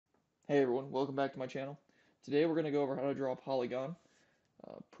Hey everyone, welcome back to my channel. Today we're going to go over how to draw a polygon.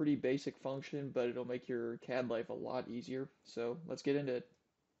 Pretty basic function, but it'll make your CAD life a lot easier. So let's get into it.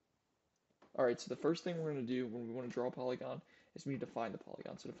 Alright, so the first thing we're going to do when we want to draw a polygon is we need to find the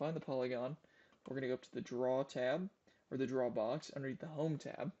polygon. So to find the polygon, we're going to go up to the Draw tab, or the Draw box, underneath the Home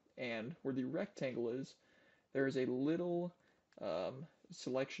tab, and where the rectangle is, there is a little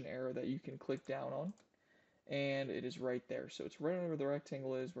selection arrow that you can click down on. And it is right there. So it's right under where the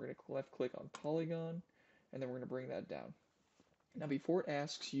rectangle is. We're going to left click on polygon, and then we're going to bring that down. Now before it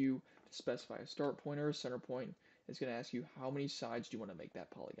asks you to specify a start point or a center point, it's going to ask you how many sides do you want to make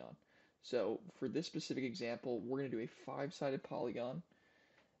that polygon. So for this specific example, we're going to do a 5-sided polygon,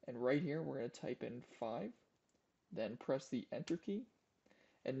 and right here we're going to type in 5, then press the enter key,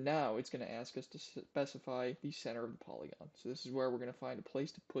 and now it's going to ask us to specify the center of the polygon. So this is where we're going to find a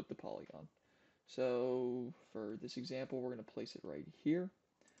place to put the polygon. So for this example, we're going to place it right here,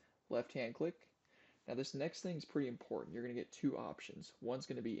 left-hand click. Now this next thing is pretty important. You're going to get two options. One's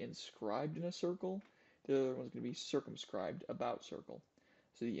going to be inscribed in a circle. The other one's going to be circumscribed about circle.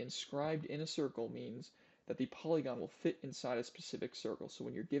 So the inscribed in a circle means that the polygon will fit inside a specific circle. So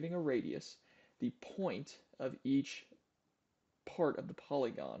when you're giving a radius, the point of each part of the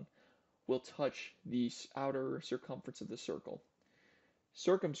polygon will touch the outer circumference of the circle.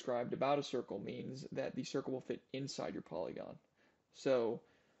 Circumscribed about a circle means that the circle will fit inside your polygon. So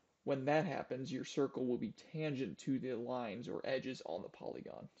when that happens, your circle will be tangent to the lines or edges on the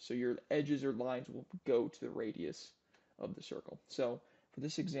polygon. So your edges or lines will go to the radius of the circle. So for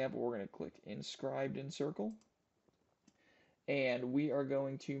this example, we're going to click Inscribed in Circle. And we are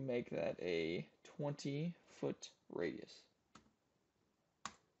going to make that a 20-foot radius.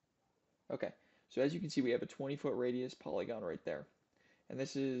 Okay, so as you can see, we have a 20-foot radius polygon right there. And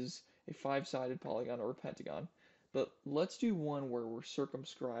this is a 5-sided polygon or a pentagon. But let's do one where we're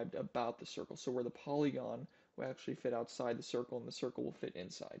circumscribed about the circle, so where the polygon will actually fit outside the circle and the circle will fit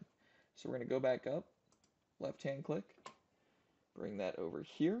inside. So we're going to go back up, left-hand click, bring that over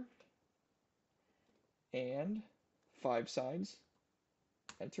here, and 5 sides,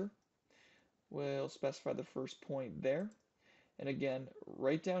 enter. We'll specify the first point there. And again,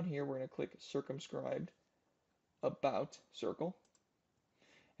 right down here, we're going to click circumscribed about circle.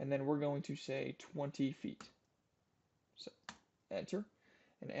 And then we're going to say 20 feet. So enter.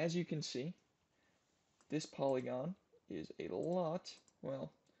 And as you can see, this polygon is a lot,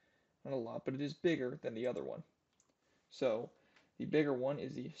 well, not a lot, but it is bigger than the other one. So the bigger one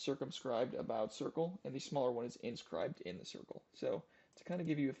is the circumscribed about circle, and the smaller one is inscribed in the circle. So to kind of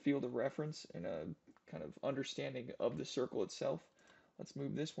give you a field of reference and a kind of understanding of the circle itself, let's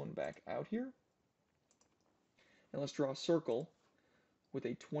move this one back out here. And let's draw a circle with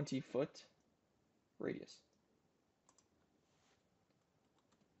a 20-foot radius.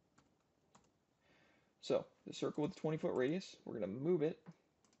 So the circle with a 20-foot radius, we're going to move it,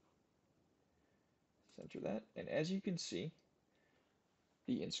 center that, and as you can see,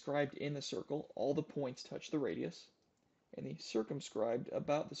 the inscribed in the circle, all the points touch the radius, and the circumscribed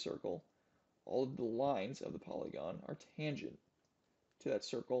about the circle, all of the lines of the polygon are tangent to that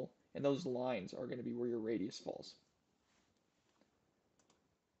circle, and those lines are going to be where your radius falls.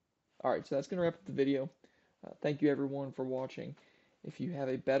 Alright, so that's going to wrap up the video. Thank you everyone for watching. If you have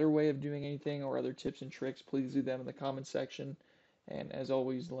a better way of doing anything or other tips and tricks, please do them in the comments section. And as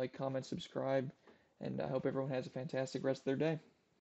always, like, comment, subscribe, and I hope everyone has a fantastic rest of their day.